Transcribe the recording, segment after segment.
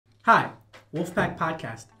Hi, Wolfpack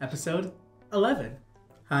Podcast, episode 11.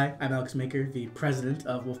 Hi, I'm Alex Maker, the president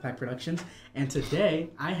of Wolfpack Productions, and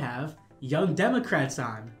today I have Young Democrats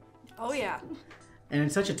on. Oh, yeah. And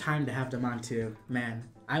it's such a time to have them on, too. Man,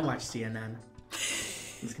 I watch CNN.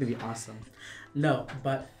 It's going to be awesome. No,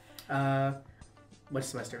 but, what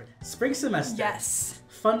semester? Spring semester. Yes.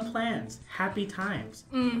 Fun plans. Happy times.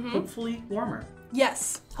 Mm-hmm. Hopefully warmer.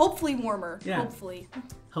 Yes. Hopefully warmer. Yeah. Hopefully.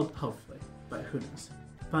 Hopefully. But who knows?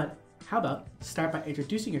 But how about start by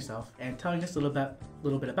introducing yourself and telling us a little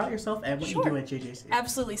bit about yourself and what you do at JJC.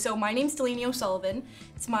 Absolutely. So my name's Delaney O'Sullivan.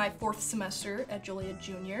 It's my 4th semester at Joliet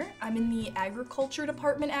Junior. I'm in the agriculture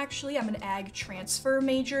department, actually. I'm an ag transfer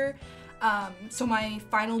major. So my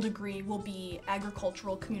final degree will be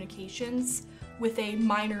agricultural communications with a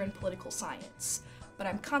minor in political science. But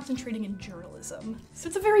I'm concentrating in journalism. So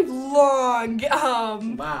it's a very long,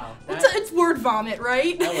 wow. It's word vomit,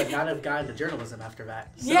 right? I would not have gotten to journalism after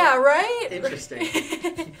that. So, yeah, right? Interesting.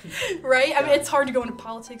 Right? Yeah. I mean, it's hard to go into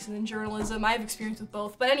politics and then journalism. I have experience with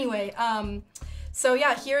both. But anyway, so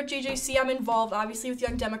yeah, here at JJC, I'm involved, obviously, with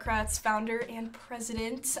Young Democrats, founder and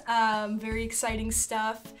president. Very exciting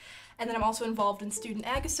stuff. And then I'm also involved in Student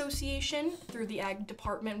Ag Association through the Ag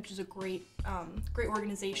Department, which is a great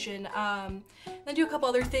organization. And I do a couple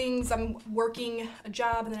other things. I'm working a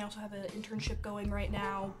job, and then I also have an internship going right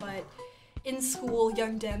now. But in school,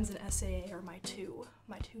 Young Dems and SAA are my two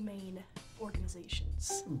main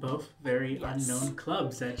organizations. Both very unknown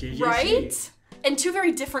clubs at JJC. Right? And two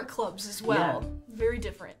very different clubs as well. Yeah. Very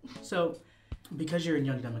different. So, because you're in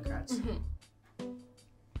Young Democrats,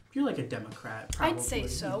 you're like a Democrat, probably. I'd say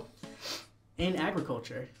so. In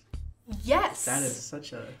agriculture. Yes. That is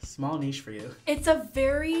such a small niche for you. It's a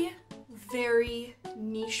very, very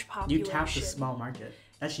niche population. You tap the small market.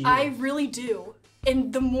 That's you. I really do.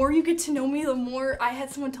 And the more you get to know me, the more I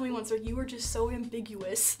had someone tell me once, you were just so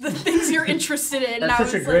ambiguous, the things you're interested in.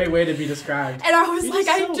 That's such a great way to be described. And I was like,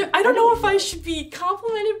 I don't know if I should be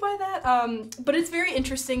complimented by that. But it's very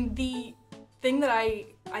interesting. The thing that I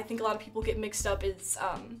think a lot of people get mixed up is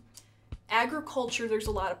agriculture. There's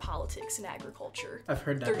a lot of politics in agriculture. I've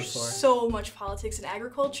heard that before. There's so much politics in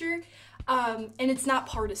agriculture, and it's not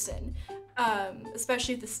partisan,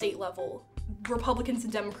 especially at the state level. Republicans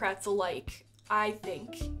and Democrats alike, I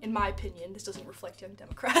think, in my opinion, this doesn't reflect Young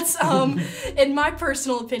Democrats, in my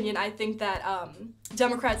personal opinion, I think that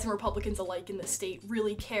Democrats and Republicans alike in the state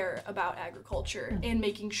really care about agriculture and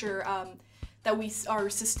making sure that we are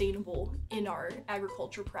sustainable in our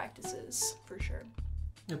agriculture practices, for sure.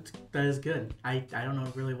 That is good. I don't know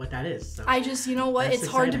really what that is. So I just, you know what? It's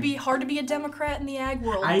exciting. hard to be a Democrat in the ag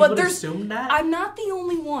world. I but would assume that. I'm not the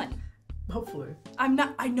only one. Hopefully. I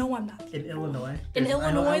know I'm not. In Illinois. In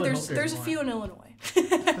Illinois, there's a few in Illinois.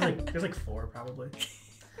 there's like 4 probably.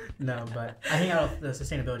 No, but I hang out with the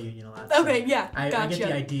Sustainability Union a lot. Okay, yeah, gotcha. I get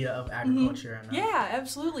the idea of agriculture. And, yeah,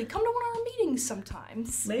 absolutely. Come to one of our meetings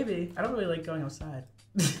sometimes. Maybe. I don't really like going outside.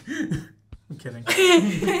 I'm kidding.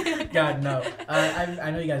 God, no.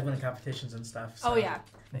 I know you guys win in competitions and stuff. So. Oh, yeah.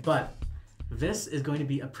 But this is going to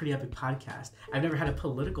be a pretty epic podcast. I've never had a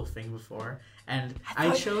political thing before, and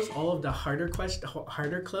I chose all of the harder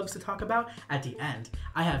clubs to talk about at the end.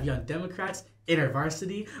 I have Young Democrats,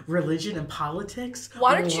 InterVarsity, religion and politics.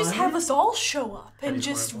 Why don't you just have us all show up and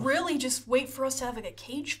just wait for us to have like a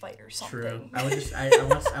cage fight or something? True.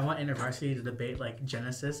 I want InterVarsity to debate like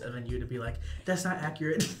Genesis, and then you to be like, that's not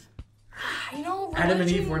accurate. You know, religion, Adam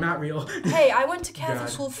and Eve were not real. Hey, I went to Catholic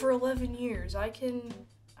school for 11 years. I can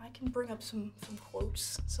bring up some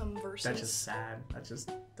quotes, some verses. That's just sad. That's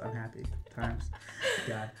just unhappy times.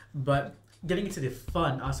 God. But getting into the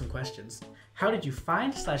fun, awesome questions. How did you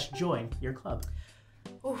find/join your club?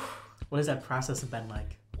 Oof. What has that process been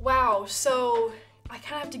like? Wow. So I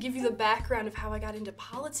kind of have to give you the background of how I got into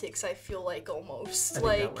politics. I feel like almost I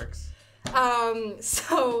think that works.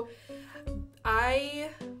 So I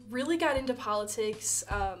really got into politics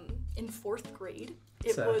in 4th grade.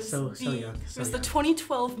 It was the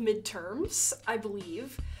 2012 midterms, I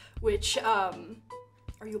believe, which, are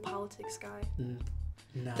you a politics guy?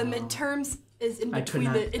 No. The midterms is in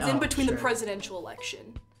between the presidential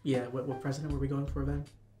election. Yeah, what president were we going for then?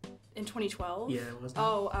 In 2012? Yeah, it was.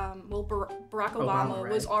 Barack Obama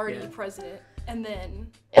right? was already president. And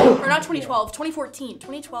then, or not 2012, 2014.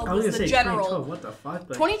 2012 was the general. 2012, what the fuck?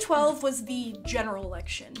 2012 was the general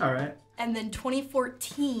election. All right. And then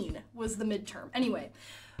 2014 was the midterm. Anyway,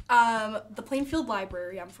 the Plainfield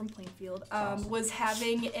Library, I'm from Plainfield, was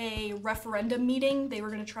having a referendum meeting. They were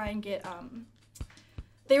going to try and get,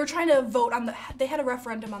 they were trying to vote on they had a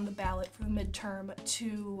referendum on the ballot for the midterm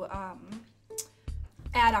to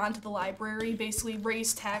add on to the library, basically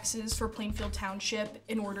raise taxes for Plainfield Township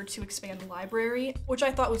in order to expand the library, which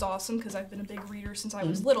I thought was awesome because I've been a big reader since I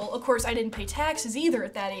was little. Of course, I didn't pay taxes either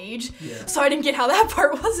at that age, so I didn't get how that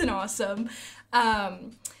part wasn't awesome.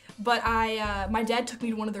 But my dad took me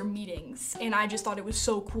to one of their meetings, and I just thought it was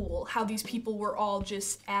so cool how these people were all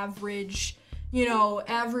just average,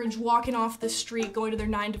 average walking off the street, going to their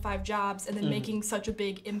 9-to-5 jobs, and then making such a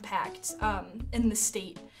big impact in the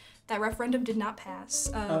state. That referendum did not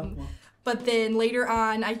pass. But then later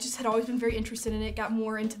on, I just had always been very interested in it, got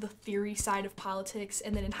more into the theory side of politics,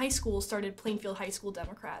 and then in high school started Plainfield High School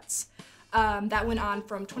Democrats. That went on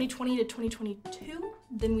from 2020 to 2022.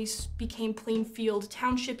 Then we became Plainfield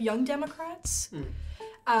Township Young Democrats,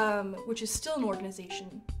 which is still an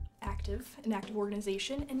organization, an active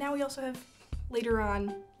organization. And now we also have, later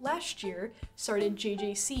on last year, started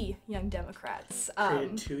JJC Young Democrats.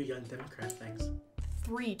 Created 2 Young Democrat things.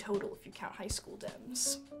 3 total if you count high school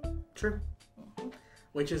Dems. True.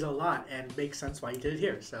 Which is a lot and makes sense why you did it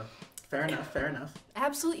here. So fair enough.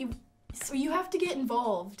 Absolutely. So you have to get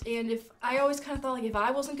involved, and if I always kind of thought like if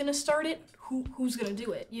I wasn't gonna start it, who's gonna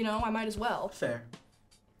do it? I might as well. Fair.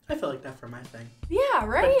 I feel like that for my thing. Yeah,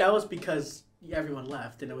 right. But that was because everyone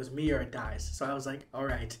left and it was me or it dies. So I was like, all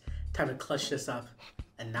right, time to clutch this up,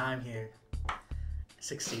 and now I'm here,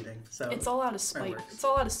 succeeding. So it's all out of spite. It's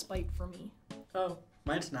all out of spite for me. Oh,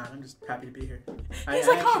 mine's not. I'm just happy to be here. I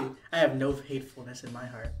have no hatefulness in my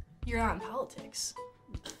heart. You're not in politics.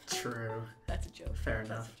 True. That's a joke. Fair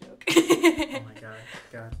enough. That's a joke. Oh my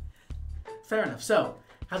god. Fair enough. So,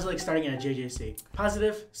 how's it like starting in a JJC?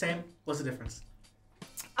 Positive? Same? What's the difference?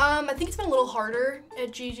 I think it's been a little harder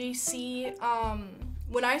at JJC.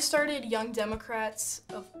 When I started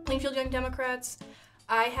Plainfield Young Democrats,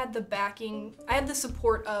 I had the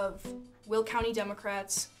support of Will County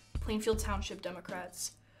Democrats, Plainfield Township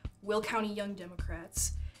Democrats, Will County Young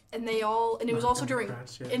Democrats, and it was also during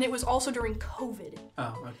COVID.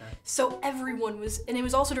 Oh, okay. So and it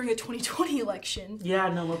was also during the 2020 election. Yeah,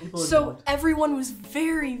 no, more people. So everyone was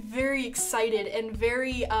very, very excited and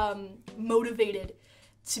very motivated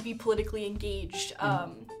to be politically engaged.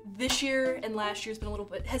 This year and last year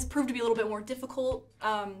has proved to be a little bit more difficult,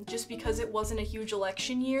 just because it wasn't a huge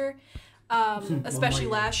election year, especially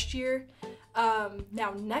last year.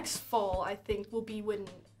 Now next fall, I think, will be when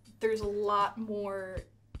there's a lot more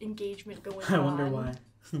engagement going on. I wonder why.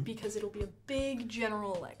 Because it'll be a big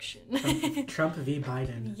general election. Trump v.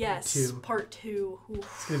 Biden. Yes, part 2.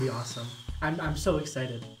 It's gonna be awesome. I'm so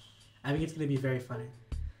excited. I think it's gonna be very funny.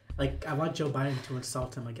 Like, I want Joe Biden to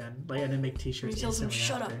insult him again, and then make T-shirts. He tells him,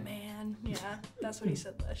 "Shut after. up, man." Yeah, that's what he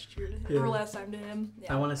said last year or last time to him.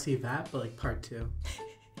 Yeah. I want to see that, but like part 2.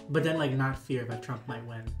 But then not fear that Trump might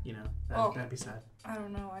win. That'd be sad. I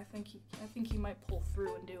don't know. I think he might pull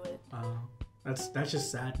through and do it. Oh, that's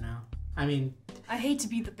just sad now. I mean, I hate to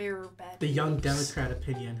be the bearer of bad news. The Young Democrat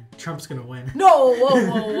opinion: Trump's gonna win. No,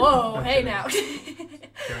 whoa! Hey now,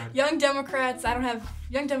 Young Democrats.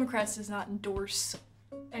 Young Democrats does not endorse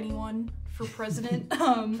anyone for president.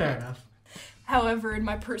 Fair enough. However, in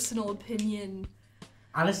my personal opinion,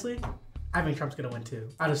 honestly, I think Trump's gonna win too.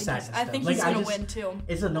 Out of sadness, I think he's gonna win too.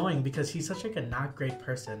 It's annoying because he's such like a not great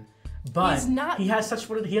person, but he has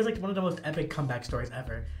one of the most epic comeback stories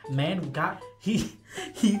ever. Man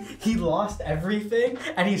he lost everything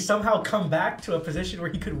and he somehow come back to a position where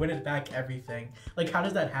he could win it back everything. Like, how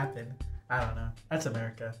does that happen? I don't know. That's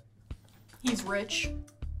America. He's rich.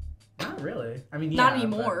 Not really. I mean, not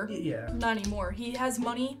anymore. Yeah. Not anymore. He has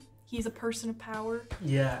money. He's a person of power.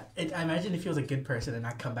 Yeah. I imagine if he was a good person and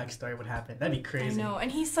that comeback story would happen. That'd be crazy. I know. And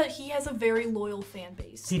he has a very loyal fan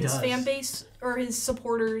base. His fan base, or his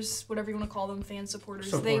supporters, whatever you want to call them, fan supporters,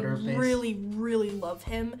 they really, really love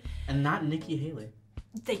him. And not Nikki Haley.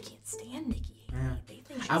 They can't stand Nikki Haley. Yeah. They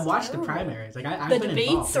think she's I watched terrible. the primaries. Like, I've been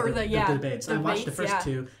involved. The debates. I watched the first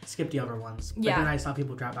 2, skipped the other ones. But then I saw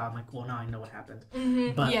people drop out. I'm like, well, now I know what happened.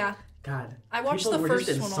 Mm-hmm. But yeah. God, I watched people the were first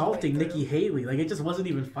just one all the way insulting Nikki Haley. Like, it just wasn't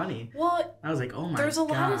even funny. Well, I was like, oh my God. There's a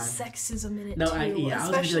lot of sexism in it too. I was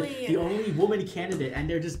gonna be like, the only woman candidate, and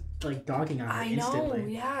they're just like dogging on her instantly. I know,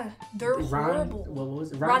 yeah, they're horrible. What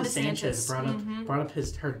was it? Ron DeSantis brought up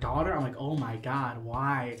her daughter. I'm like, oh my God,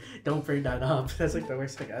 why? Don't bring that up. That's like the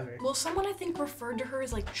worst thing ever. Well, someone I think referred to her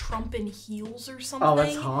as like Trump in heels or something. Oh,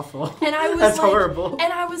 that's awful. And I was that's horrible.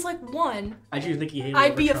 And I was like, one, I choose Nikki Haley.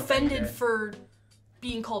 I'd be offended for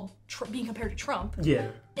being compared to Trump. Yeah.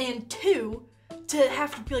 And 2, to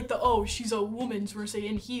have to be like she's a woman, so we're saying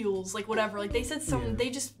in heels, like whatever. Like they said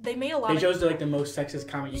they made a lot. They chose like the most sexist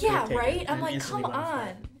comment you could have taken. Yeah, right. I'm like, come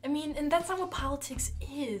on. I mean, and that's not what politics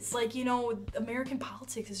is. Like, American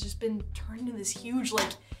politics has just been turned into this huge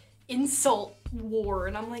like insult war,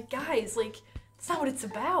 and I'm like, guys, like, that's not what it's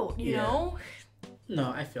about, you know? No,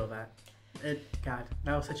 I feel that. God,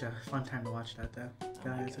 that was such a fun time to watch that, though.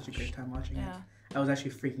 God, it was such a great time watching it. I was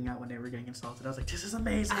actually freaking out when they were getting insulted. I was like, this is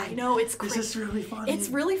amazing. I know, it's great. This is really fun. It's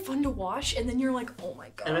really fun to watch, and then you're like, oh my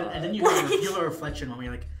God. And then you have a reflection when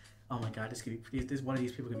you're like, oh my God, one of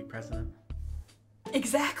these people could be president.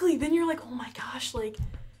 Exactly. Then you're like, oh my gosh, like,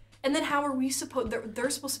 and then how are we supposed, they're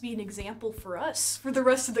supposed to be an example for us, for the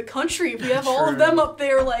rest of the country. If we have all of them up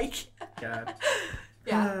there, like. God.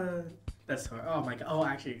 Yeah. That's hard. Oh my God. Oh,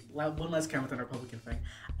 actually, one last comment on the Republican thing.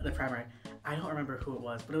 The primary. I don't remember who it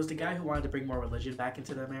was, but it was the guy who wanted to bring more religion back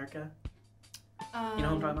into America. You know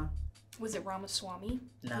who I'm talking about? Was it Ramaswamy?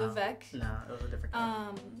 No. Vivek? No, it was a different guy.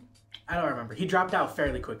 I don't remember. He dropped out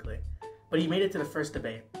fairly quickly, but he made it to the first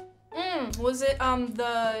debate. Was it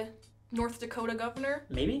the North Dakota governor?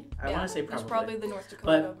 Maybe? I want to say probably. It was probably the North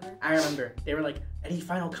Dakota governor. I remember. They were like, any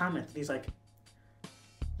final comments? And he's like,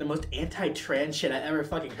 the most anti-trans shit I ever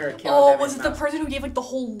fucking heard. Was it the person who gave like the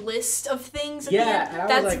whole list of things at the end?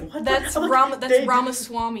 And I was like, what that's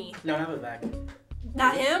Ramaswamy. No, not Vivek.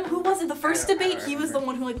 Not him? Who was it? The first debate, he was the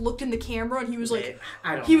one who like looked in the camera and he was like,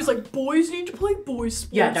 was like, boys need to play boys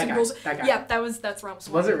sports. Yeah, that guy. Yeah, that's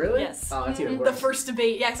Ramaswamy. Was it really? Yes. Oh, that's even worse. The first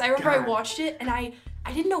debate. Yes, I remember I watched it and I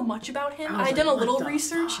didn't know much about him. I had done a little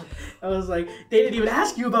research. I was like, they didn't even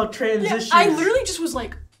ask you about trans issues. I literally just was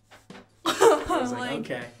like, I was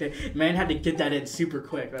like, okay. Man had to get that in super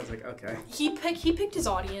quick. I was like, okay. He picked his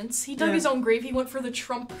audience. He dug his own grave. He went for the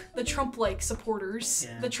Trump like supporters.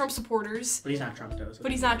 Yeah. The Trump supporters. But he's not Trump though.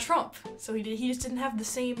 But he's not Trump. So he just didn't have the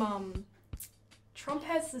same Trump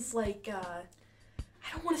has this like I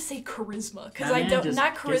don't want to say charisma cuz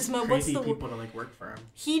not charisma. What's the people to like work for him?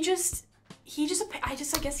 I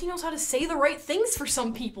guess he knows how to say the right things for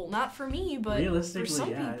some people, not for me, but realistically, for some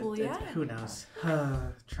people, who knows?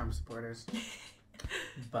 Trump supporters.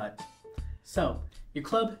 But so your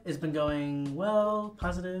club has been going well,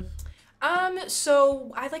 positive.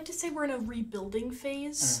 So I'd like to say we're in a rebuilding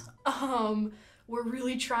phase. We're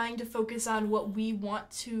really trying to focus on what we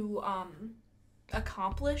want to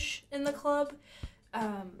accomplish in the club.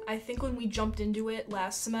 I think when we jumped into it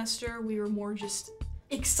last semester, we were more just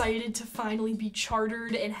excited to finally be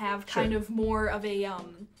chartered and have kind of more of a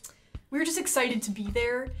we were just excited to be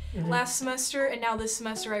there last semester, and now this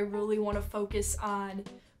semester I really want to focus on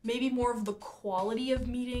maybe more of the quality of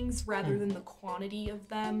meetings rather than the quantity of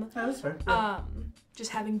them. That's fair.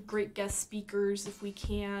 Just having great guest speakers if we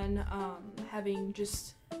can, having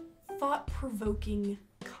just thought-provoking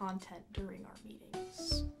content during our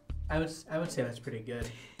meetings. I would say that's pretty good.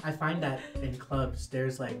 I find that in clubs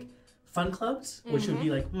there's like fun clubs, which would be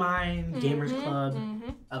like mine, gamers club,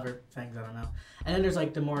 other things, I don't know. And then there's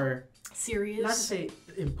like the more serious, not to say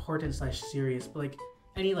important / serious, but like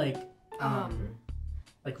any like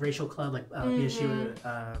racial club, like BSU,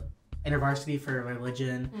 InterVarsity for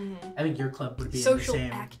religion. I think your club would be social the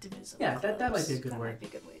same. Activism. Yeah, that might be a good word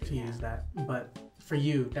to use that. But for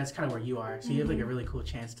you, that's kind of where you are. So you have like a really cool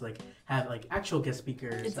chance to like have like actual guest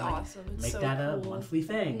speakers. It's awesome. It's make so that cool. a monthly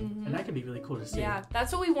thing, and that could be really cool to see. Yeah,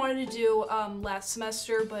 that's what we wanted to do last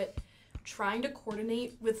semester, but trying to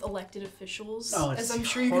coordinate with elected officials, as I'm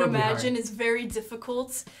sure you can imagine, is very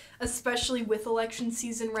difficult, especially with election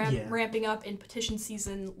season ramping up and petition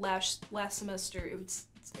season last semester. It's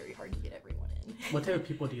very hard to get everyone in. What type of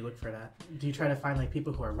people do you look for that? Do you try to find like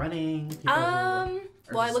people who are running?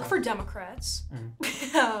 Well, I look for Democrats.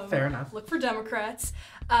 Fair enough. Look for Democrats.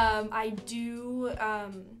 I do,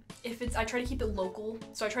 I try to keep it local.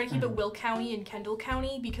 So I try to keep it Will County and Kendall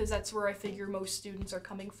County because that's where I figure most students are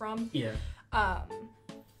coming from. Yeah.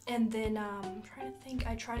 And then I'm trying to think,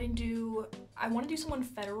 I want to do someone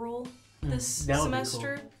federal this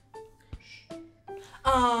semester.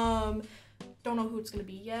 Cool. Don't know who it's going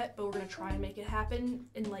to be yet, but we're going to try and make it happen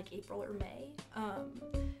in like April or May.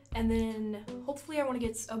 And then hopefully I want to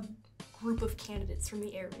get a group of candidates from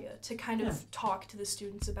the area to kind of talk to the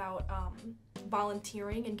students about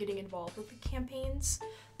volunteering and getting involved with the campaigns.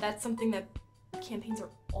 That's something that campaigns are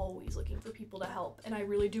always looking for people to help. And I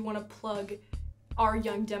really do want to plug our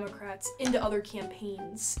Young Democrats into other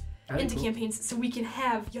campaigns, campaigns so we can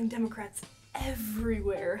have Young Democrats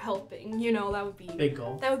everywhere helping. You know, that would be big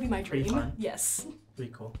goal. That would be my dream. Pretty fun. Yes.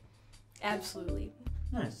 Pretty cool. Absolutely.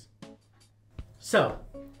 Nice. So,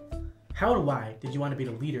 how and why did you want to be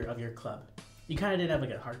the leader of your club? You kind of didn't have like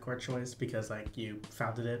a hardcore choice because like you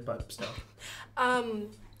founded it, but still.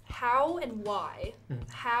 How and why?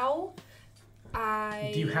 How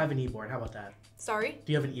Do you have an e-board? How about that? Sorry?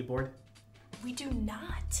 Do you have an e-board? We do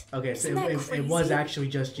not. Okay, so it was actually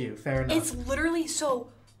just you. Fair enough. It's literally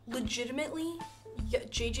legitimately,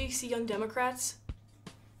 JJC Young Democrats.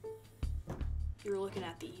 You're looking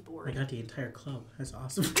at the e-board. I got the entire club. That's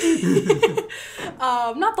awesome.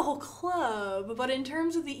 Not the whole club, but in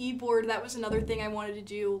terms of the e-board, that was another thing I wanted to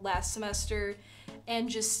do last semester. And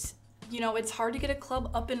just, it's hard to get a club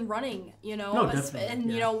up and running, No, definitely.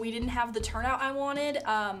 And, we didn't have the turnout I wanted,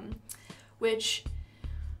 which,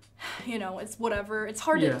 it's whatever. It's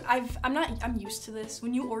hard to, I'm used to this.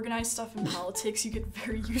 When you organize stuff in politics, you get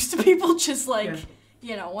very used to people just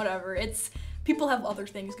whatever. People have other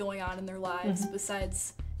things going on in their lives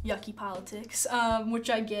besides yucky politics,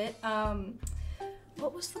 which I get.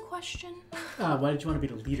 What was the question? Why did you want to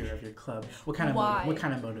be the leader of your club? What kind of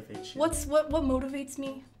motivates you? What motivates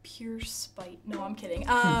me? Pure spite. No, I'm kidding.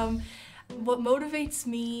 What motivates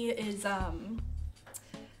me is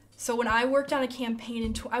so when I worked on a campaign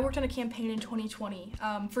in 2020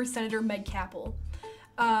 for Senator Meg Capel.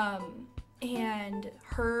 And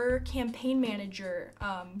her campaign manager,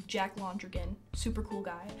 Jack Londrigan, super cool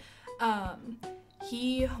guy,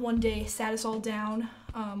 he one day sat us all down.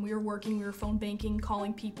 We were phone banking,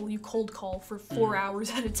 calling people. You cold call for 4 hours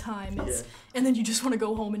at a time. And then you just want to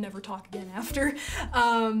go home and never talk again after.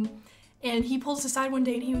 And he pulls us aside one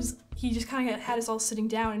day and he just kind of had us all sitting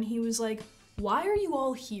down and he was like, why are you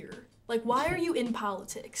all here? Like, why are you in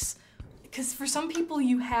politics? Because for some people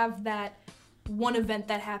you have that one event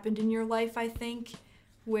that happened in your life, I think,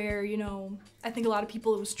 where, I think a lot of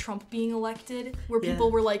people, it was Trump being elected, where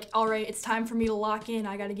people were like, all right, it's time for me to lock in,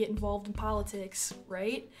 I gotta get involved in politics,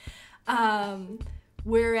 right?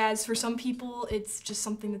 Whereas for some people, it's just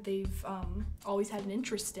something that they've always had an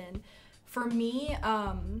interest in. For me,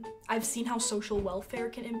 I've seen how social welfare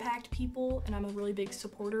can impact people, and I'm a really big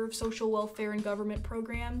supporter of social welfare and government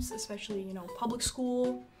programs, especially, public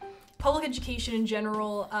school, public education in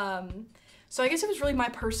general. So I guess it was really my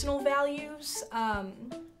personal values.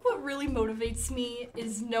 What really motivates me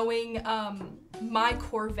is knowing my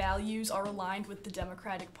core values are aligned with the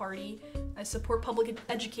Democratic Party. I support public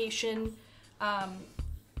education.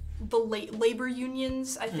 The labor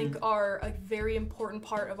unions, I think, are a very important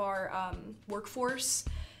part of our workforce.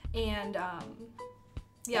 And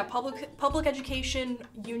public education,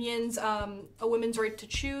 unions, a women's right to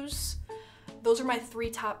choose. Those are my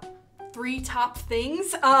three top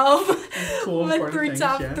things. Cool,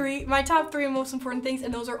 my top three most important things,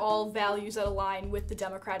 and those are all values that align with the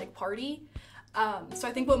Democratic Party. So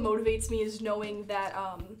I think what motivates me is knowing that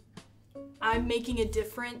I'm making a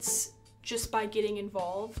difference just by getting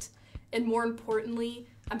involved, and more importantly,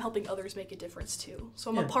 I'm helping others make a difference too.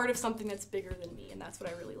 So I'm a part of something that's bigger than me, and that's what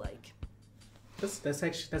I really like. That's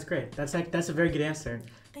great. That's a very good answer.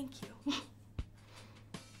 Thank you.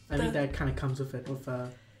 I think that kind of comes with it,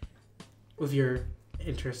 with your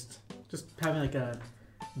interest, just having like a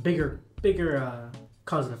bigger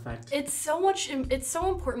cause and effect. It's so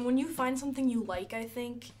important when you find something you like, I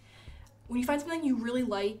think. When you find something you really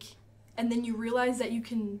like, and then you realize that you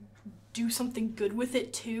can do something good with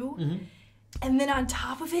it too, and then on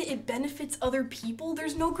top of it, it benefits other people,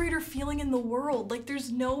 there's no greater feeling in the world. Like,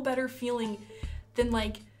 there's no better feeling than,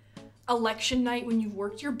 like, election night when you've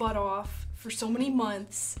worked your butt off for so many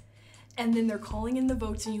months, and then they're calling in the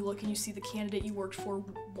votes and you look and you see the candidate you worked for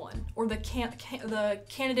won, or the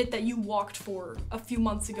candidate that you walked for a few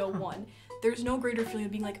months ago won. There's no greater feeling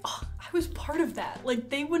of being like, oh, I was part of that. Like,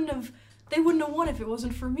 they wouldn't have won if it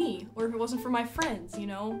wasn't for me, or if it wasn't for my friends,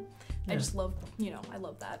 I just love, I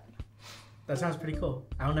love that. That sounds pretty cool.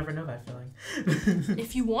 I'll never know that feeling.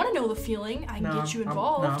 If you want to know the feeling, I can get you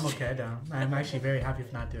involved. I'm okay, I don't. I'm actually very happy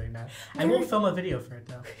for not doing that. I will film a video for it,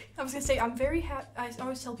 though. I was going to say, I'm very happy. I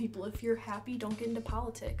always tell people, if you're happy, don't get into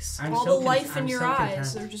politics. All the life in your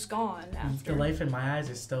eyes are just gone after. The life in my eyes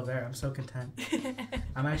is still there. I'm so content.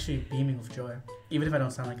 I'm actually beaming with joy, even if I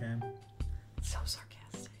don't sound like I am. So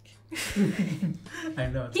sarcastic. I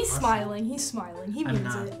know. He's awesome. Smiling. He's smiling. He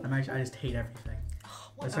means it. I just hate everything.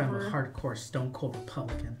 That's why I'm a hardcore stone cold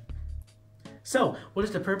Republican. So, what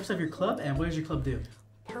is the purpose of your club, and what does your club do?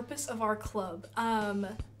 Purpose of our club,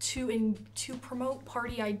 to promote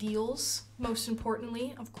party ideals. Most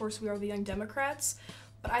importantly, of course, we are the Young Democrats,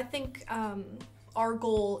 but I think our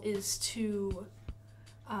goal is to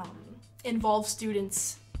involve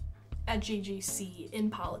students at JJC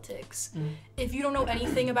in politics. If you don't know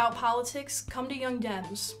anything about politics, come to Young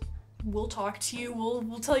Dems. We'll talk to you.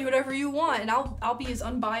 We'll tell you whatever you want, and I'll be as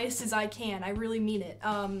unbiased as I can. I really mean it.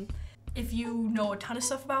 If you know a ton of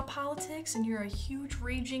stuff about politics and you're a huge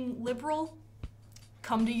raging liberal,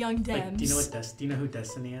 come to Young Dems. Do you know who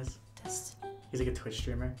Destiny is? Destiny. He's like a Twitch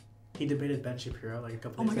streamer. He debated Ben Shapiro like a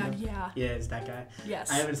couple days Oh my ago. god, yeah. Yeah, it's that guy. Yes.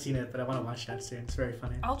 I haven't seen it, but I want to watch that soon. It's very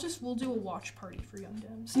funny. We'll do a watch party for Young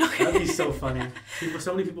Dems. That'd be so funny.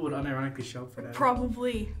 So many people would unironically show up for that.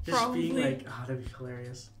 Probably. Just being like, that'd be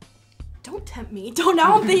hilarious. Don't tempt me.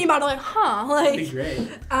 Now I'm thinking about it like, That'd be great.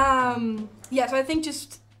 Yeah, so I think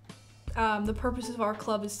just the purpose of our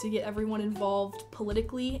club is to get everyone involved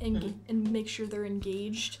politically and make sure they're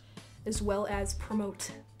engaged, as well as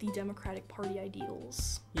promote the Democratic Party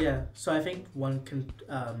ideals. Yeah, so I think one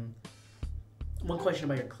question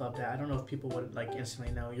about your club that I don't know if people would like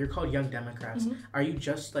instantly know. You're called Young Democrats. Mm-hmm. Are you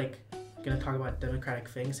just like gonna talk about democratic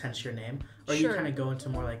things, hence your name, or Sure. you kind of go into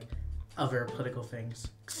more like other political things?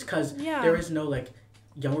 Because Yeah. there is no like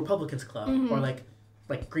Young Republicans Club or like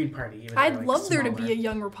Green Party. Even I'd like, love there to smaller. be a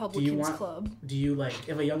Young Republicans club. Do you like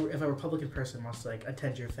if a Republican person wants to like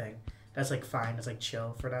attend your thing? That's like fine. It's like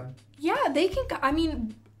chill for them. Yeah, they can. I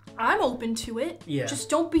mean, I'm open to it. Yeah. Just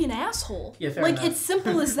don't be an asshole. Yeah, fair like enough. it's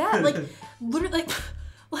simple as that. Like literally,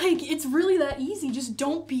 like it's really that easy. Just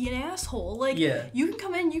don't be an asshole. Like Yeah. you can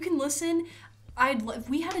come in, you can listen. If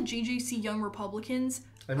we had a JJC Young Republicans,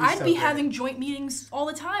 That'd I'd so be great. having joint meetings all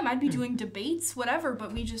the time. I'd be doing debates, whatever.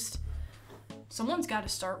 But someone's got to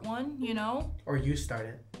start one, you know. Or you start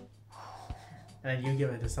it, and then you give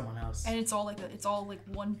it to someone else. And it's all like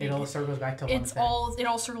one big. It all circles back to one It thing.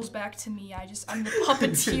 all circles back to me. I'm the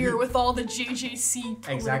puppeteer with all the JJC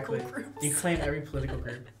political Exactly. groups. You claim every political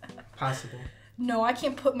group possible. No, I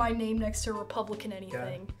can't put my name next to a Republican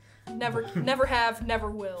anything. Never have, never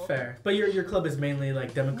will. Fair. But your club is mainly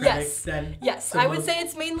like Democratic Yes. then? Yes, So I would most- say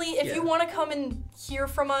it's mainly if Yeah. you want to come and hear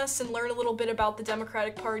from us and learn a little bit about the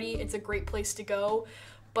Democratic Party, it's a great place to go.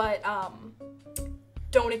 But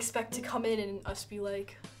don't expect to come in and us be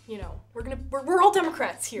like, you know, we're all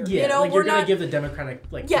Democrats here. Yeah, you know, like we're you're gonna not. give the Democratic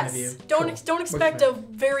like point of view. Yes, don't Cool. expect Works a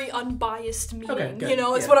very unbiased meeting. Okay, good. You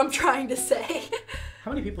know, is Yeah. what I'm trying to say.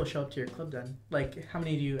 How many people show up to your club then? Like, how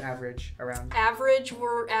many do you average around?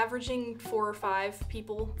 We're averaging 4 or 5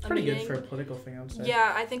 people a Pretty meeting. good for a political thing, I would say.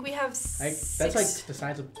 Yeah, I think we have That's like the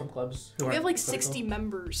size of some clubs who we are have like political. 60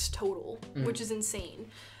 members total, which is insane.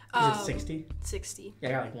 Is it 60? 60. Yeah,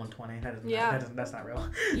 I got like 120. Yeah. That's not real.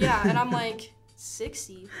 Yeah, and I'm like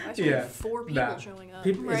 60. That's only Yeah. 4 people Nah. showing up,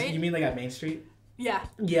 You right? mean like at Main Street? Yeah,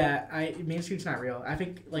 Yeah, Main Street's not real. I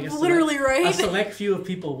think like literally, right? a select few of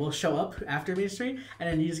people will show up after Main Street, and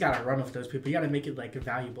then you just gotta run with those people. You gotta make it like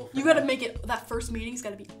valuable. For You them. gotta make it. That first meeting's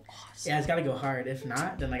gotta be awesome. Yeah, it's gotta go hard. If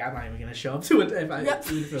not, then like I'm not even gonna show up to it. If I Yep.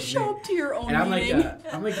 even if it was Show me. up to your own And I'm meeting.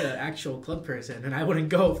 I'm like an actual club person, and I wouldn't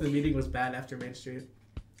go if the meeting was bad after Main Street.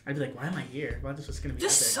 I'd be like, why am I here? Why this was gonna be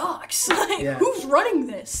This epic? sucks. Like, Yeah. who's running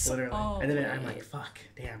this? Literally. Oh, and then I'm okay. like, fuck,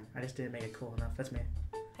 damn, I just didn't make it cool enough. That's me.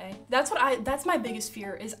 Hey, that's my biggest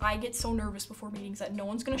fear is I get so nervous before meetings that no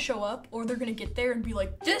one's gonna show up or they're gonna get there and be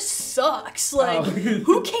like, this sucks. Like, Oh.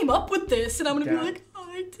 who came up with this? And I'm gonna Yeah. be like,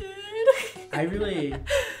 I did.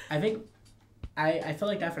 I think I felt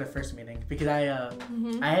like that for the first meeting because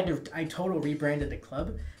I total rebranded the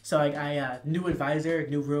club. So I new advisor,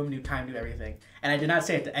 new room, new time, new everything. And I did not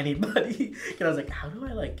say it to anybody because I was like, how do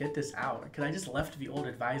I like get this out? Because I just left the old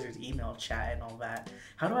advisor's email chat and all that.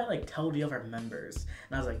 How do I like tell the other members?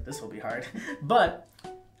 And I was like, this will be hard. But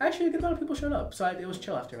actually, a good amount of people showed up, so it was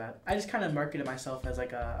chill after that. I just kind of marketed myself as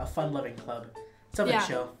like a fun-loving club, something Yeah.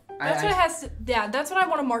 chill. That's what it has to. Yeah, that's what I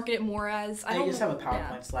want to market it more as. I just have a PowerPoint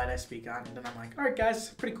yeah, slide I speak on, and then I'm like, all right, guys,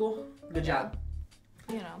 pretty cool, good job.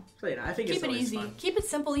 You know, So I think keep it's it always easy, fun. keep it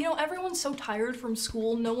simple. You know, everyone's so tired from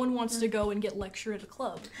school. No one wants to go and get lectured at a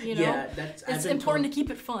club. You know, Yeah, it's important to keep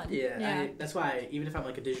it fun. Yeah, that's why even if I'm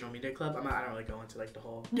like a digital media club, I don't really go into like the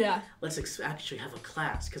whole. Yeah. Let's actually have a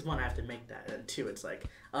class because one, I have to make that, and two, it's like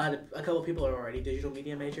a couple of people are already digital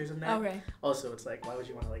media majors in that. Okay. Also, it's like why would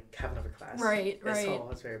you want to like have another class? Right.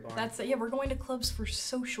 That's very boring. That's yeah. We're going to clubs for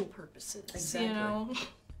social purposes. Exactly. You know.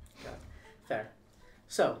 Yeah. Fair.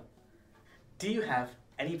 So, do you have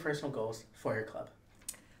any personal goals for your club?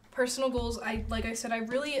 Personal goals. Like I said, I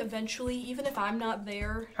really eventually, even if I'm not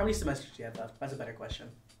there. How many semesters do you have left? That's a better question.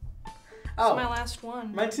 It's Oh, my last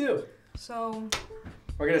one. mine too. So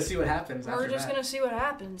We're gonna see what happens. we're just gonna see what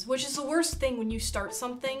happens. Which is the worst thing when you start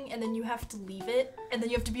something and then you have to leave it and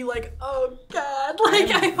then you have to be like, oh God,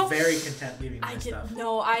 like I'm very content leaving my I'm stuff.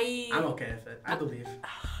 okay with it. I believe.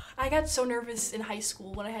 I got so nervous in high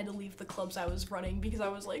school when I had to leave the clubs I was running because I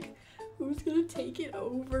was like, who's gonna take it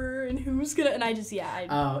over and who's gonna, and I just In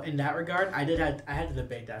that regard, I had to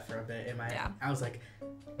debate that for a bit. I was like,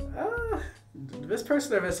 this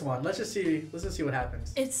person or this one. Let's just see what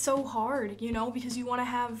happens. It's so hard, you know, because you want to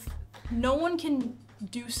have, no one can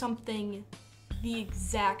do something the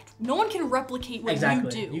exact. No one can replicate what you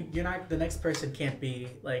do. You're not. The next person can't be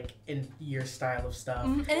like in your style of stuff.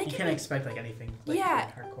 And you can't expect like anything. Like,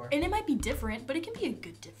 hardcore. And it might be different, but it can be a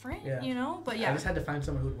good different. Yeah. You know. But yeah. I just had to find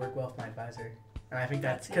someone who would work well with my advisor, and I think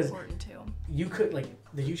that's because important too. You could like.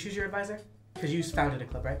 Did you choose your advisor? Because you founded a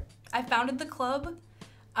club, right? I founded the club,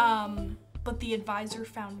 but the advisor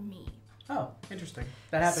found me. Oh, interesting.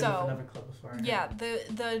 That happened with another club before. Yeah,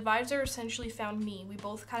 the advisor essentially found me. We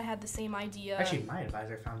both kind of had the same idea. Actually, my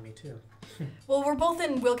advisor found me too. Well, we're both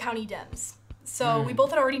in Will County Dems. So we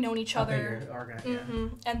both had already known each other.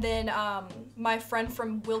 And then my friend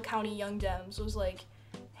from Will County Young Dems was like,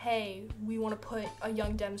 hey, we want to put a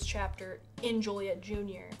Young Dems chapter in Joliet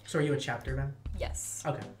Junior. So are you a chapter then? Yes.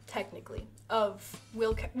 Okay. Technically.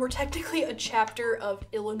 We're technically a chapter of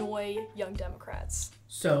Illinois Young Democrats.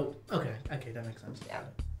 So, okay, that makes sense. Yeah.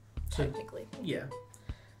 Technically. Yeah.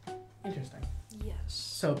 Interesting. Yes.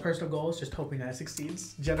 So personal goals, just hoping that it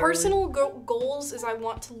succeeds. Generally? Personal goals is I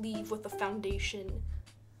want to leave with a foundation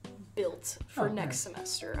built for next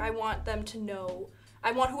semester. I want them to know.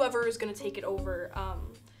 I want whoever is going to take it over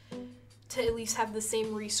to at least have the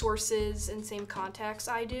same resources and same contacts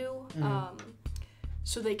I do,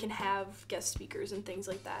 so they can have guest speakers and things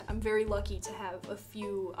like that. I'm very lucky to have a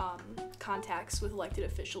few contacts with elected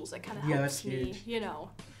officials that kind of helps me,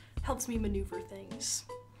 helps me maneuver things.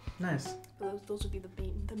 Nice. Those would be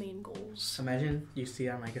the main goals. Imagine you see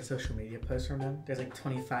on like a social media post from them. There's like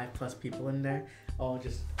 25 plus people in there, all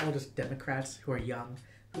just Democrats who are young.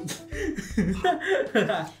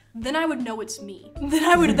 Then I would know it's me.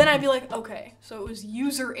 Then I'd be like, okay, so it was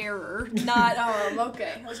user error, not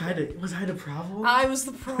okay. Was I the problem? I was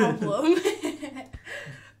the problem.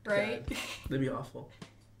 Right? God, that'd be awful.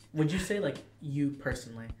 Would you say like you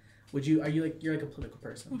personally? You're like a political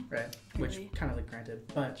person, right? Which kind of like granted,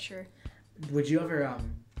 but sure. Would you ever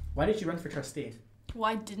why did you run for trustee?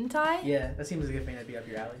 Why didn't I? Yeah, that seems like a thing that'd be up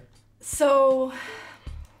your alley. So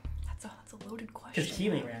that's a loaded question. Because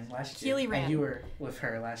Keely ran last year. And you were with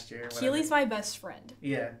her last year. Keely's my best friend.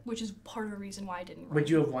 Yeah. Which is part of the reason why I didn't run. Would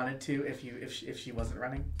you have wanted to if she wasn't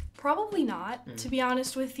running? Probably not, to be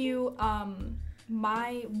honest with you. I've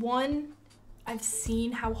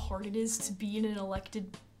seen how hard it is to be in an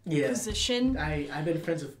elected position. I've been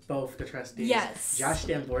friends with both the trustees. Yes. Josh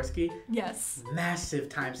Damborski. Yes. Massive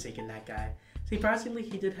time sinking, that guy. Surprisingly,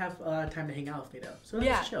 he did have time to hang out with me though, so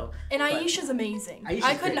that was chill. And Aisha's amazing.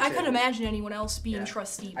 I couldn't imagine anyone else being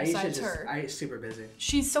trustee besides her. Aisha's super busy.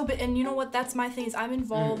 She's so busy, and you know what? That's my thing. Is I'm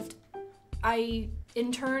involved. I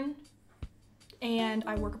intern, and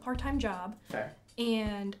I work a part-time job. Fair.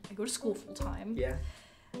 And I go to school full time. Yeah.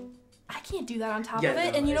 I can't do that on top of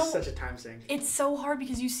it, and you know, it's such a time sink. It's so hard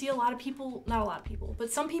because you see not a lot of people,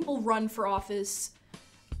 but some people run for office.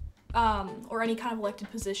 Or any kind of elected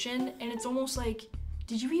position, and it's almost like,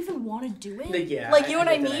 did you even want to do it? Yeah, like, you know what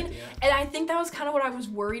I mean? Idea. And I think that was kind of what I was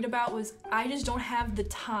worried about, was I just don't have the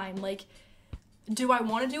time. Like, do I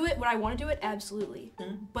want to do it? Would I want to do it? Absolutely.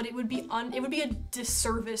 But it would be a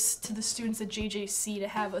disservice to the students at JJC to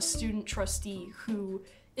have a student trustee who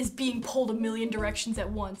is being pulled a million directions at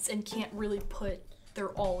once and can't really put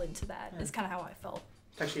their all into that. Is kind of how I felt.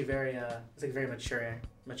 It's actually very very mature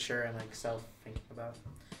and like self-thinking about.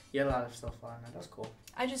 You had a lot of stuff on that. That's cool.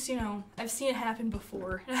 I just, I've seen it happen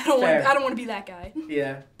before. I don't want to be that guy.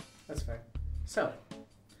 Yeah, that's fair. So,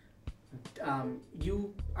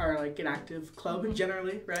 you are like an active club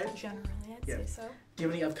generally, right? Generally, I'd say so. Do you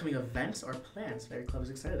have any upcoming events or plans that your club is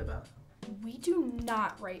excited about? We do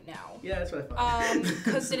not right now. Yeah, that's what I thought.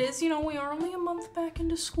 Because it is, we are only a month back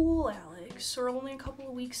into school, Alex. We're only a couple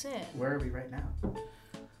of weeks in. Where are we right now?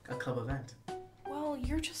 A club event. Well,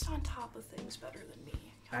 you're just on top of things better than me.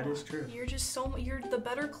 That is true. You're the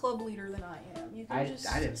better club leader than I am. I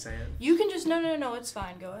didn't say it. You can just, no, it's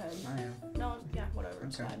fine, go ahead. I am. No, yeah, whatever,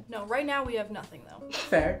 it's fine. No, right now we have nothing though.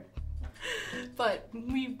 Fair. But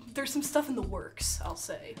there's some stuff in the works, I'll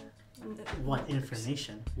say. What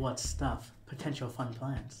information? What stuff? Potential fun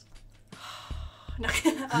plans? Well,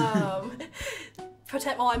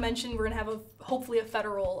 I mentioned we're gonna have hopefully a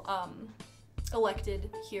federal elected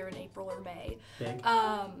here in April or May. Big.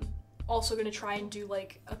 Also going to try and do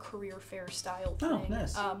like a career fair style thing,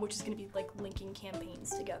 nice. Which is going to be like linking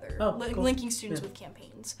campaigns together, cool. Linking students with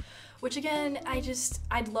campaigns, which again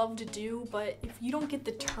I'd love to do, but if you don't get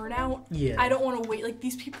the turnout, I don't want to wait. Like,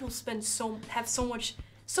 these people have so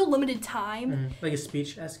limited time. Like a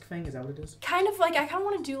speech-esque thing, is that what it is? Kind of like, I kind of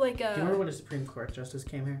want to do like a. Do you remember when a Supreme Court justice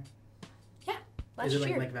came here? Yeah, last year. Is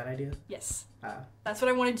it like that idea? Yes. That's what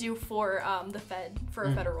I want to do for the Fed, for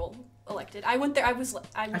a federal elected. I went there. I went to that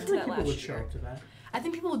last year. I feel like people would show up to that. I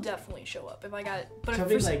think people would definitely show up if I got. But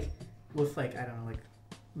something like with like I don't know, like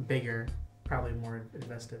bigger, probably more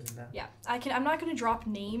invested in that. Yeah, I'm not gonna drop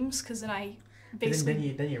names because then I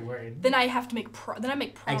basically then you're worried. Then I have to make promises.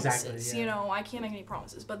 Exactly, yeah. You know, I can't make any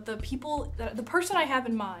promises. But the person I have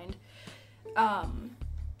in mind,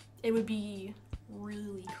 it would be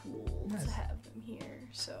really cool to have them here.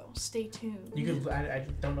 So stay tuned. I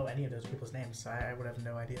don't know any of those people's names, so I would have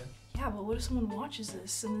no idea. Yeah, but what if someone watches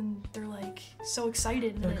this and then they're like so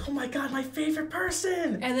excited? They're like, oh my god, my favorite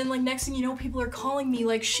person! And then like next thing you know, people are calling me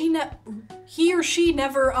like he or she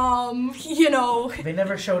never you know. They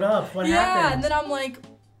never showed up. What happened? Yeah, and then I'm like,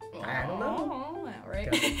 I don't know.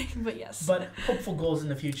 Right? But yes. But hopeful goals in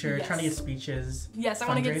the future. Yes. Trying to get speeches. Yes, I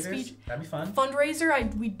want to get speech. That'd be fun. Fundraiser.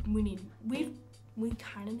 We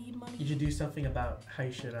kind of need money. You should do something about how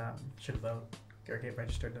you should vote or get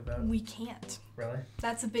registered to vote. We can't. Really?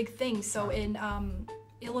 That's a big thing. So in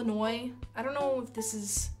Illinois, I don't know if this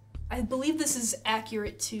is. I believe this is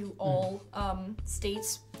accurate to all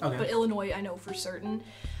states, okay. But Illinois, I know for certain.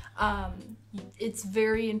 It's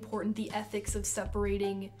very important, the ethics of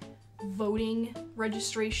separating voting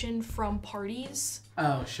registration from parties.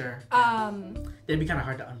 Oh, sure. It'd be kind of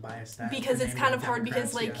hard to unbias that. Because it's kind of hard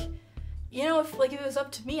because, like, you know, if it was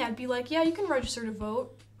up to me, I'd be like, yeah, you can register to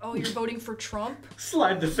vote. Oh, you're voting for Trump?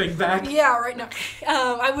 Slide the thing back. Yeah, right. No,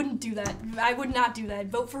 I wouldn't do that. I would not do that.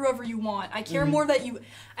 Vote for whoever you want. I care more that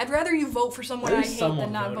I'd rather you vote for someone I hate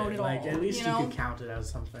than not vote at all. Like, at least you know? could count it as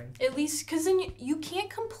something. At least, because then you can't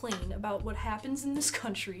complain about what happens in this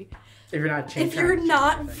country if you're not if you're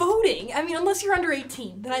not voting. I mean, unless you're under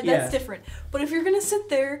 18, that's different. But if you're gonna sit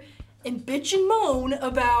there and bitch and moan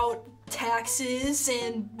about taxes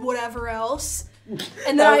and whatever else.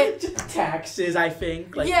 And then taxes, I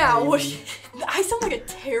think. Like, yeah, I sound like a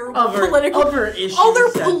terrible political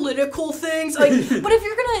political things. Like, but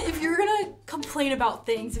if you're gonna complain about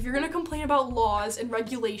things, if you're gonna complain about laws and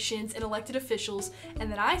regulations and elected officials,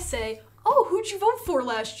 and then I say, "Oh, who'd you vote for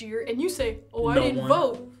last year?" and you say, "Oh, I didn't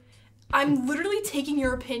vote," I'm literally taking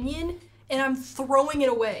your opinion and I'm throwing it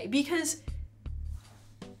away because.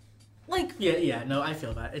 Like, yeah, no, I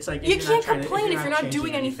feel that. It's like you can't complain if you're not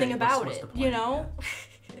doing anything about it, you know?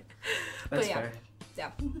 Yeah. That's fair.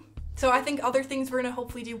 Yeah. So I think other things we're gonna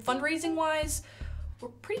hopefully do fundraising wise, we're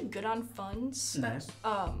pretty good on funds. Nice.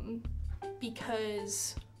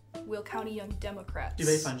 Because Will County Young Democrats. Do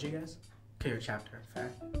they fund you guys? Okay, your chapter,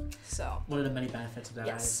 fair. So. What are the many benefits of that?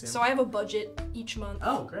 Yes. I assume? So I have a budget each month.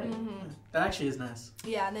 Oh, great. Mm-hmm. That actually is nice.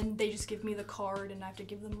 Yeah, and then they just give me the card, and I have to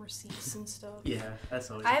give them receipts and stuff. Yeah, that's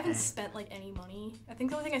always. I haven't spent like any money. I think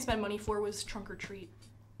the only thing I spent money for was trunk or treat.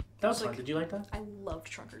 That was fun. Did you like that? I loved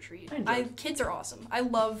trunk or treat. Kids are awesome. I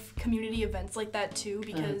love community events like that too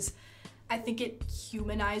because I think it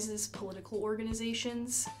humanizes political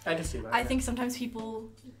organizations. I can see that. I think sometimes people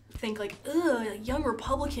think like, ugh, young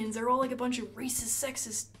Republicans are all like a bunch of racist,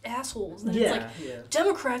 sexist assholes. And it's like,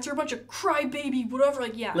 Democrats are a bunch of crybaby, whatever.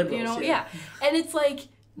 Like, liberals, you know, And it's like,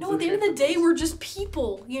 no, at the end of the day, we're just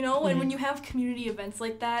people, you know? And when you have community events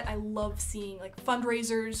like that, I love seeing like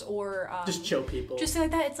fundraisers or just chill people. Just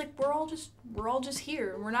like that. It's like we're all just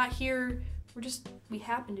here. We're not here. We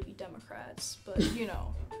happen to be Democrats, but you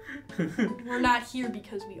know, we're not here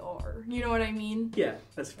because we are. You know what I mean? Yeah,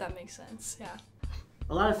 that's fair. That makes sense. Yeah.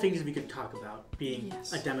 A lot of things we could talk about being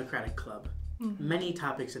a Democratic club. Mm-hmm. Many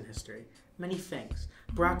topics in history. Many things.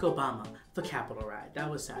 Barack Obama, the Capitol riot. That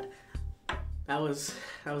was sad. That was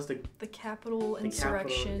the Capitol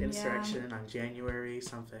insurrection. Insurrection on January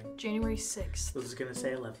something. January 6th. I was gonna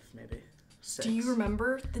say 11th maybe. 6th. Do you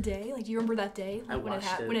remember the day? Like, do you remember that day? Like, when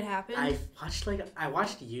it happened? I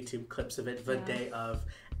watched YouTube clips of it the day of.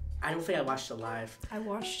 I don't think I watched it live. I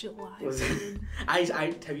watched it live.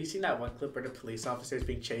 Have you seen that one clip where the police officer is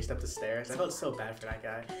being chased up the stairs? I felt so bad for that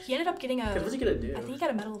guy. He ended up getting what's he gonna do? I think he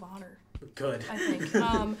got a Medal of Honor. Good. I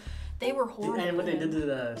think. They were horrible. And what they did to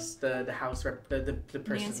the house rep, the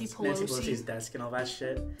person Nancy Pelosi's desk and all that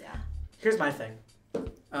shit. Yeah. Here's my thing.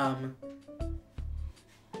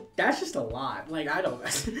 That's just a lot. Like, I don't.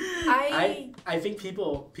 I think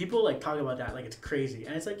people like talk about that like it's crazy,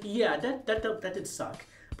 and it's like, yeah, that did suck.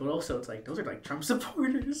 But also, it's like, those are like Trump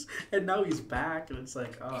supporters, and now he's back, and it's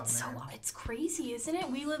like, oh, man. It's crazy, isn't it?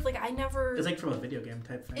 We live, like, It's like from a video game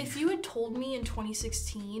type thing. If you had told me in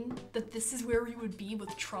 2016 that this is where we would be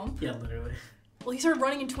with Trump. Yeah, literally. Well, he started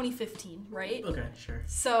running in 2015, right? Okay, sure.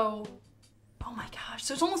 So, oh my gosh.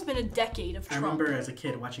 So it's almost been a decade of Trump. I remember as a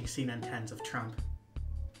kid watching CNN 10s of Trump.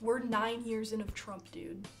 We're 9 years in of Trump,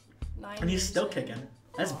 dude. 9 And he's still kicking.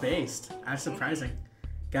 That's based. That's surprising.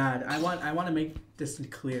 God, I want to make this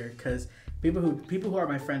clear because people who are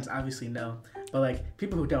my friends obviously know But like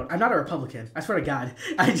people who don't, I'm not a Republican. I swear to God,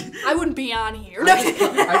 I wouldn't be on here.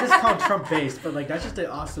 I just call him Trump based, but like that's just an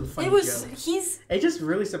awesome funny joke. It's just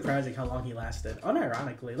really surprising how long he lasted.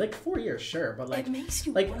 Unironically, like 4 years, sure, but like it makes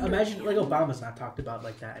you like wonder, imagine like Obama's not talked about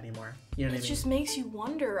like that anymore. You know what I mean? It just makes you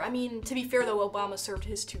wonder. I mean, to be fair though, Obama served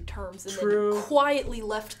his 2 terms and True. then quietly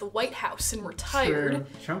left the White House and retired.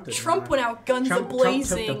 True. Trump went out guns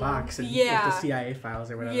a-blazing. Trump took the box and with the CIA files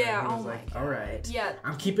or whatever. Yeah, he was like, all right, yeah,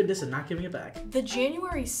 I'm keeping this and not giving it back. The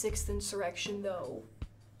January 6th insurrection, though,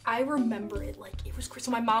 I remember it like it was.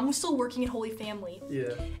 So my mom was still working at Holy Family.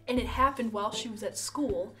 Yeah. And it happened while she was at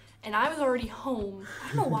school, and I was already home. I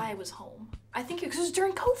don't know why I was home. I think because it was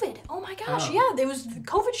during COVID. Oh my gosh, yeah, it was the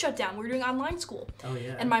COVID shutdown. We were doing online school. Oh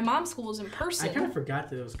yeah. And my mom's school was in person. I kind of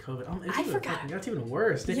forgot that it was COVID. Oh, I forgot. That's even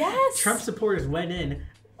worse. Yes. Trump supporters went in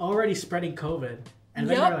already spreading COVID. And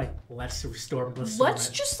then they're like, let's storm it. Let's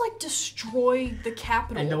just like destroy the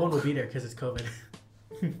Capitol. And no one will be there because it's COVID.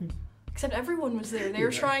 Except everyone was there. They were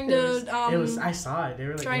trying to. I saw it. They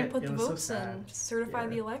were like trying to put the votes in, certify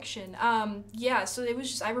the election. Yeah. So it was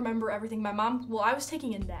just. I remember everything. My mom. Well, I was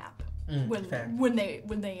taking a nap when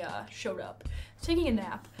they showed up. I was taking a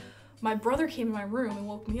nap. My brother came in my room and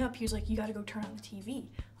woke me up. He was like, "You got to go turn on the TV."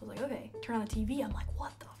 I was like, "Okay, turn on the TV." I'm like,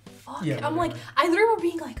 "What the fuck?" Yeah, I'm like, I remember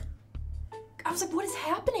being like. I was like, what is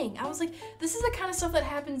happening? I was like, this is the kind of stuff that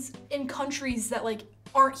happens in countries that, like,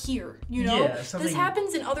 aren't here, you know? Yeah, this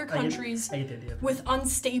happens in other countries with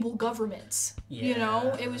unstable governments, you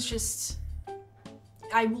know? It was just...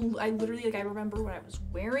 I literally, like, I remember what I was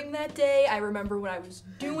wearing that day. I remember what I was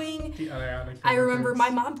doing. I remember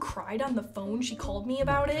my mom cried on the phone. She called me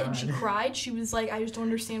about it, and she cried. She was like, I just don't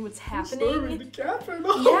understand what's happening. The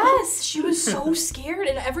Capitol. Yes, she was so scared,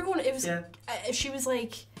 and everyone, it was... she was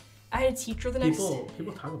like... I had a teacher the next day.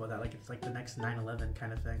 People talk about that like it's like the next 9/11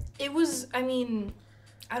 kind of thing. It was, I mean,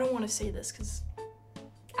 I don't want to say this because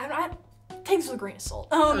I take this with a grain of salt.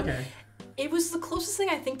 Okay. It was the closest thing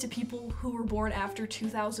I think to people who were born after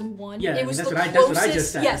 200001. Yeah, it was that's the what closest. I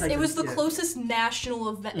just said. Yes, like it was the closest national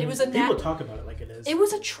event. It was a people talk about it like it is. It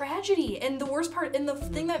was a tragedy, and the worst part, and the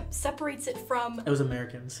thing that separates it from it was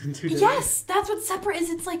Americans. Yes, that's what separates.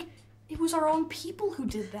 It's like. It was our own people who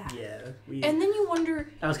did that. Yeah. And then you wonder...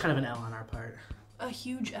 That was kind of an L on our part. A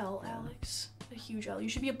huge L, Alex. A huge L. You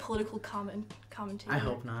should be a political commentator. I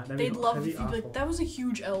hope not. They'd love if you'd be like, that was a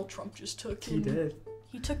huge L Trump just took. He did.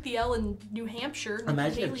 He took the L in New Hampshire.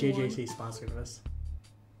 Imagine if JJC sponsored us.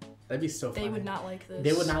 That'd be so funny. They would not like this.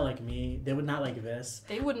 They would not like me. They would not like this.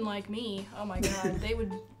 They wouldn't like me. Oh my god. They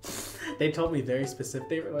would... They told me very specific.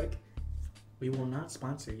 They were like... We will not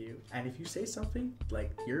sponsor you, and if you say something,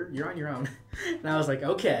 like you're on your own. And I was like,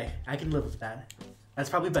 okay, I can live with that.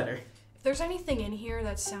 That's probably better. If there's anything in here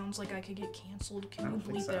that sounds like I could get canceled, can you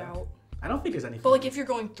bleep it out? I don't think there's anything. But like if you're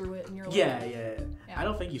going through it and you're like, yeah. I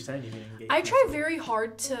don't think you said anything. I try very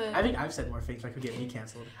hard to. I think I've said more things that could get me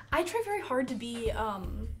canceled. I try very hard to be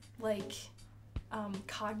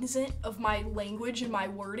cognizant of my language and my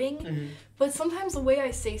wording, but sometimes the way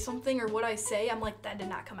I say something or what I say, I'm like, that did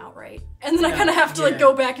not come out right, and then I kind of have to like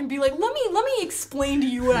go back and be like, let me explain to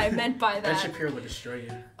you what I meant by that. That Shapiro would destroy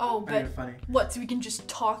you. Oh, but funny. What? So he can just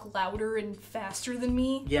talk louder and faster than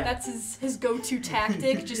me? Yeah, that's his go-to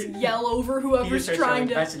tactic. Just yell over whoever's trying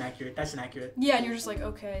to. That's inaccurate. That's inaccurate. Yeah, and you're just like,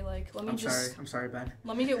 okay, like let me I'm sorry, Ben.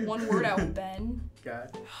 Let me get one word out, Ben.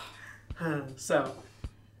 God. So.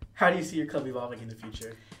 How do you see your club evolving in the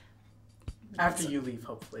future? After you leave,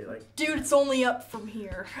 hopefully. Dude, it's only up from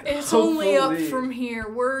here. It's only up from here.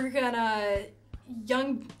 We're gonna...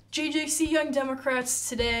 JJC Young Democrats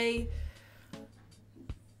today...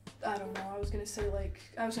 I don't know. I was gonna say,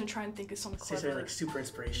 I was gonna try and think of some clever... Say, super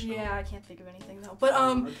inspirational. Yeah, I can't think of anything, though. But,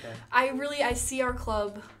 okay. I see our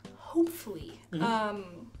club, hopefully,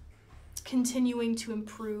 continuing to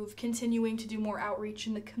improve, continuing to do more outreach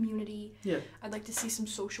in the community. Yeah. I'd like to see some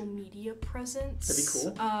social media presence.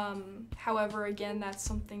 That'd be cool. However, again, that's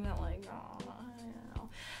something that I don't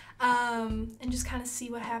know. And just kind of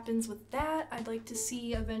see what happens with that. I'd like to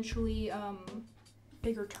see eventually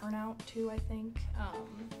bigger turnout too, I think.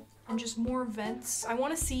 And just more events.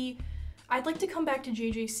 I'd like to come back to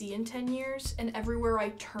JJC in 10 years and everywhere I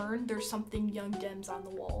turn, there's something Young Dems on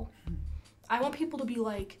the wall. I want people to be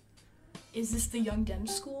like, is this the Young Dems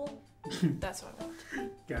school? That's what I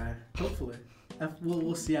want. God, hopefully.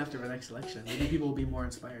 We'll see after the next election. Maybe people will be more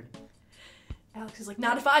inspired. Alex is like,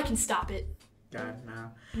 not if I can stop it. God,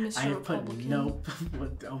 no. Mr. I have Republican. put nope.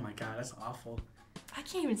 Oh my God, that's awful. I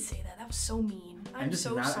can't even say that. That was so mean. I'm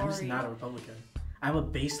so sorry. I'm just not a Republican. I'm a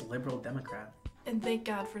base liberal Democrat. And thank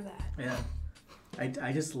God for that. Yeah.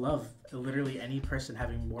 I just love literally any person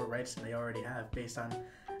having more rights than they already have based on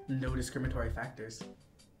no discriminatory factors.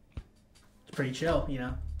 It's pretty chill, you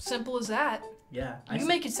know? Simple as that. Yeah. You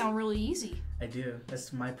make it sound really easy. I do.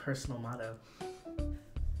 That's my personal motto.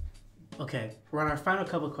 Okay, we're on our final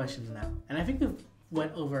couple of questions now. And I think we've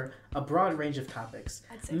went over a broad range of topics.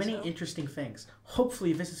 I'd say many so. interesting things.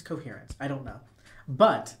 Hopefully this is coherent. I don't know.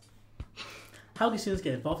 But how do students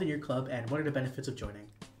get involved in your club, and what are the benefits of joining?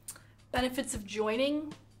 Benefits of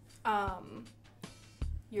joining,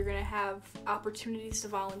 you're going to have opportunities to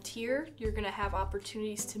volunteer. You're going to have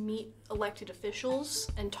opportunities to meet elected officials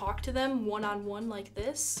and talk to them one-on-one like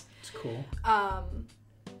this. It's cool.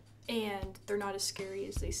 And they're not as scary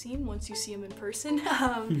as they seem once you see them in person.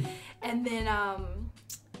 And then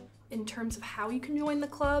in terms of how you can join the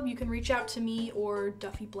club, you can reach out to me or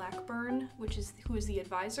Duffy Blackburn, who is the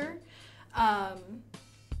advisor.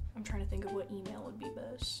 I'm trying to think of what email would be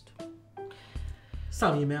best.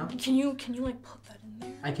 Some email. Can you like put that in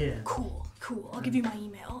there? I can. Cool. I'll give you my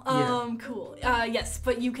email. Yeah. Cool. Yes,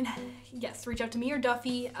 but you can reach out to me or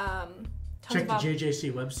Duffy. Check the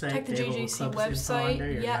JJC website. Check the JJC website. Your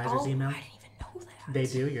Yeah. advisor's email. I didn't even know that. They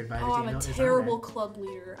do. Your advisor's I'm email a is on terrible there. club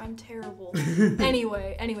leader. I'm terrible.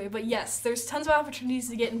 Anyway, but yes, there's tons of opportunities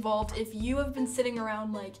to get involved. If you have been sitting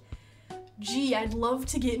around like, gee, I'd love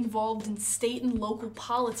to get involved in state and local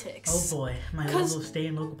politics. Oh boy, my local state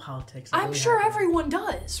and local politics. I'm really sure happy. everyone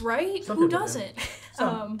does, right? Some Who people do. doesn't?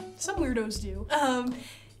 Some. Some weirdos do.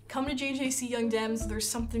 Come to JJC Young Dems. There's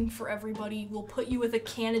something for everybody. We'll put you with a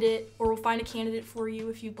candidate, or we'll find a candidate for you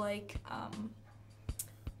if you'd like.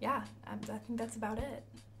 Yeah, I think that's about it.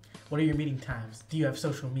 What are your meeting times? Do you have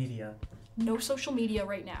social media? No social media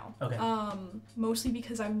right now. Okay. Mostly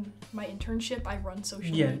because my internship, I run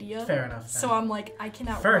social Yeah, media. fair enough. So I'm like, I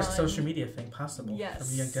cannot First run. social media thing possible Yes. from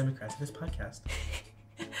the Young Democrats in this podcast.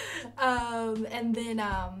 And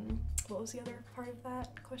then, what was the other part of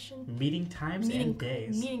that question? Meeting times and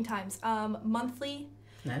days. Meeting times. Monthly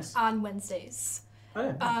Nice. on Wednesdays.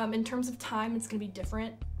 Okay. In terms of time, it's gonna be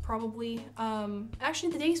different, probably.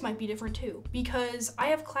 Actually, the days might be different too, because I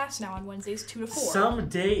have class now on Wednesdays 2 to 4.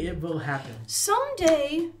 Someday it will happen.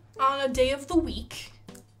 Someday, on a day of the week,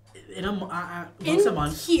 Once a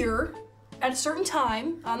month here, at a certain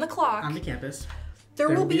time on the clock, on the campus, there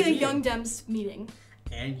will be a meeting. Young Dems meeting.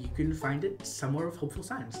 And you can find it somewhere with hopeful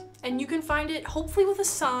signs. And you can find it hopefully with a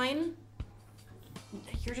sign.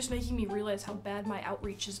 You're just making me realize how bad my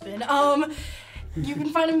outreach has been. You can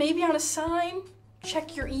find it maybe on a sign.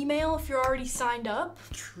 Check your email if you're already signed up.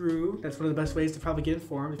 True. That's one of the best ways to probably get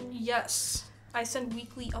informed. Yes. I send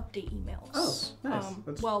weekly update emails. Oh,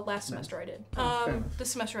 nice. Well, last semester I did. fair enough.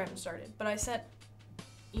 This semester I haven't started, but I sent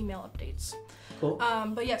email updates. Cool.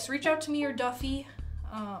 But yes, reach out to me or Duffy.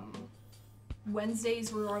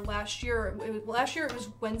 Wednesdays were our last year. Last year it was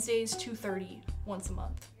Wednesdays 2:30 once a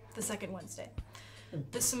month, the second Wednesday.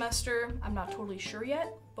 This semester, I'm not totally sure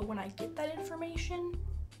yet, but when I get that information,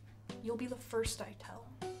 you'll be the first I tell.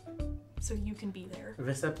 So you can be there.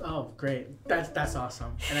 Oh, great. That's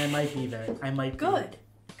awesome. And I might be there. I might be. Good.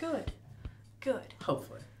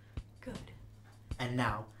 Hopefully. Good. And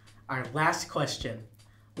now, our last question.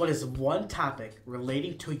 What is one topic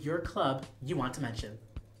relating to your club you want to mention?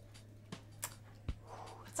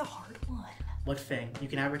 That's a hard one. What thing? You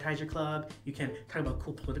can advertise your club. You can talk about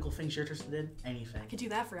cool political things you're interested in. Anything. I could do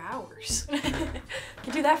that for hours. You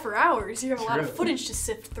have a lot of True. footage to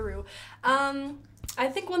sift through. I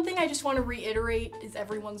think one thing I just want to reiterate is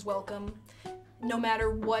everyone's welcome. No matter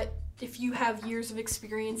what, if you have years of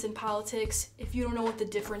experience in politics, if you don't know what the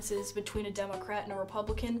difference is between a Democrat and a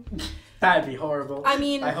Republican, That'd be horrible. I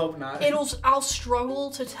mean, I hope not. I'll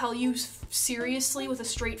struggle to tell you seriously with a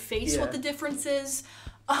straight face what the difference is.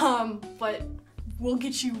 But we'll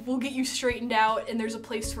get you straightened out, and there's a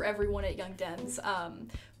place for everyone at Young Dems.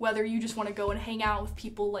 Whether you just want to go and hang out with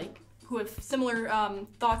people who have similar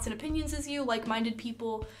thoughts and opinions as you, like-minded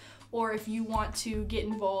people, or if you want to get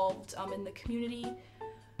involved in the community,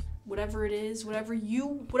 whatever it is, whatever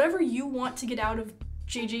you want to get out of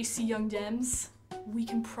JJC Young Dems, we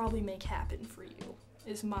can probably make happen for you.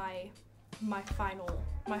 Is my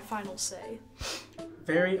final say.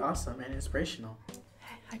 Very awesome and inspirational.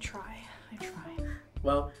 I try.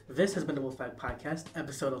 Well, this has been the Wolfpack Podcast,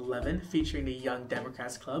 episode 11, featuring the Young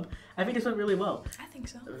Democrats Club. I think this went really well. I think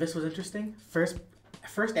so. This was interesting. First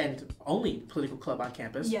and only political club on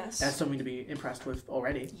campus. Yes. That's something to be impressed with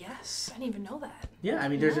already. Yes, I didn't even know that. Yeah, I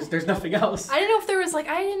mean, there's nothing else. I didn't know if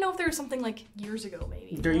there was something like years ago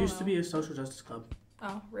maybe. There used to be a social justice club.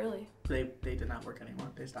 Oh, really? They did not work anymore.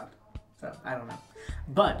 They stopped. So, I don't know.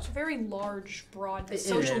 But It's a very large, broad It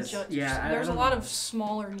social is. justice. Yeah, There's a don't lot know. of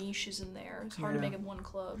smaller niches in there. It's hard to make it one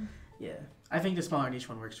club. Yeah. I think the smaller niche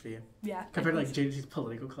one works for you. Yeah. Compared to like JJC's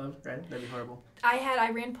political club, right? That'd be horrible. I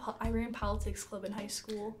ran politics club in high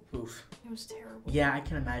school. Oof. It was terrible. Yeah, I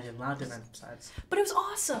can imagine. A lot of different sides. But it was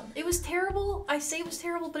awesome. It was terrible. I say it was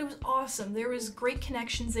terrible, but it was awesome. There was great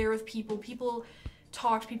connections there with people. People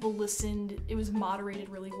talked, people listened. It was moderated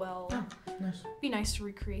really well. Oh, nice. It'd be nice to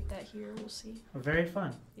recreate that here. We'll see. Very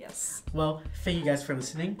fun. Yes. Well, thank you guys for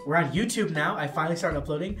listening. We're on YouTube now. I finally started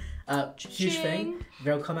uploading. Huge thing.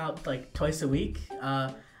 They'll come out like twice a week.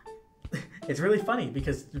 It's really funny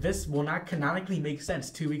because this will not canonically make sense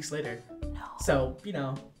 2 weeks later. No. So,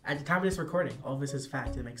 at the time of this recording, all of this is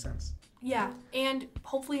fact. It makes sense. Yeah, and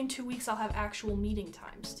hopefully in 2 weeks I'll have actual meeting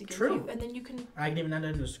times to give you, and then you can... I can even add it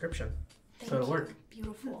in the description. So it'll work.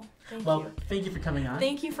 Beautiful. Thank you for coming on.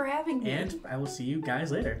 Thank you for having me. And I will see you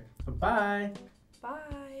guys later. Bye. Bye.